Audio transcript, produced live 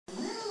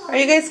Are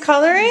you guys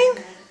coloring?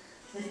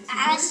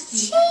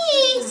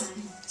 Cheese.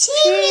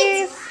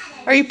 Cheese.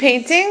 Are you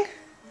painting?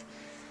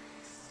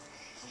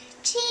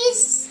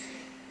 Cheese.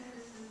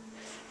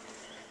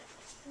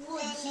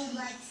 Would you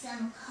like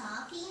some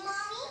coffee,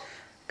 Mommy?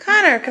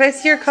 Connor, can I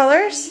see your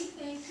colors?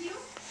 Thank you.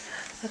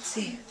 Let's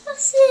see.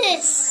 What's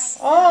this?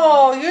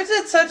 Oh, you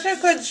did such a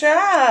good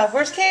job.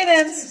 Where's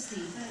Cadence?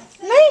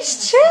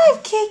 Nice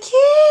job,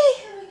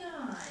 Kiki.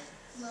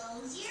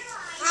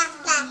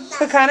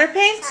 So Connor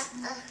paints?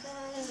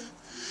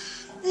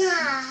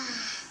 Yeah.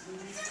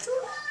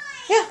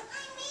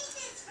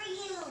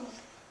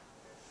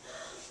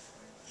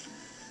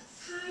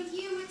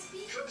 It's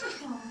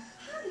beautiful.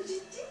 How did you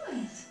do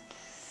it?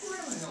 Well, I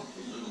helped a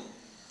little.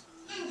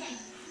 And I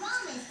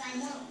promise I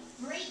won't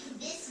break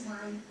this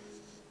one.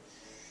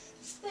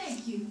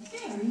 Thank you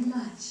very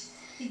much.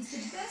 It's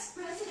the best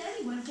present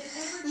anyone can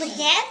ever get. My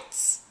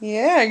hands?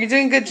 Yeah, you're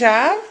doing a good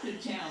job. To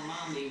tell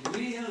Mommy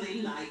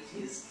really liked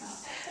his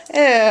cup.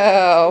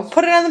 Ew.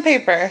 Put it on the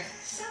paper.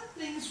 Some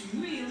things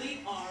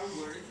really are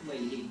worth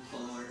waiting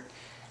for.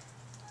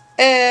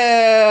 Ew.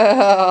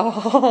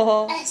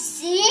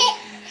 See it?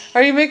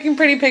 Are you making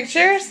pretty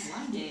pictures?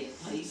 One day at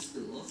play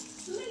school,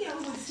 Leo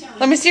was telling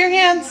Let me see your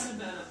hands.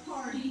 everyone about a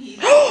party he'd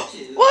been to.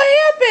 What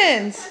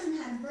happened? Cousin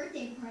had a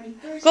birthday party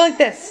first. Go like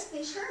this.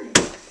 Kids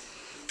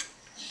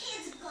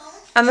go.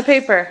 On the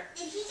paper.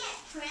 Did he get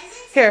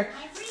presents? Here.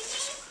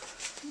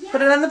 Everything?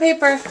 Put it on the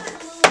paper. He got a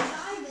little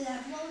diver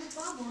that blows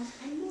bubbles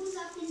and moves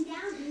up and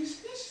down in his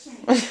fish tank.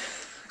 A diver?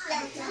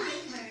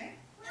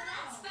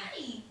 That's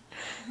funny.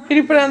 Can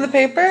you put it on the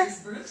paper? His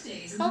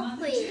birthday's in the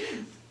month of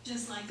June,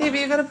 just like Baby,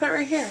 you gotta put it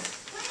right here.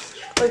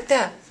 Like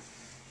that.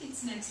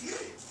 it's next week.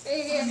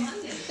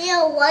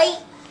 White.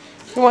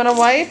 You want a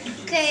wipe?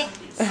 Okay.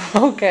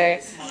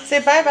 Okay. Say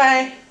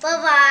bye-bye.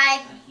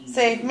 Bye-bye.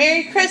 Say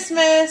Merry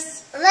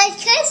Christmas. Merry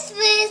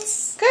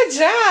Christmas. Good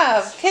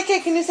job. Kiki,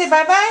 can you say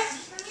bye-bye?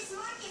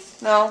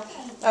 No?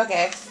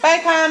 Okay. Bye,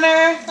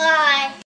 Connor. Bye.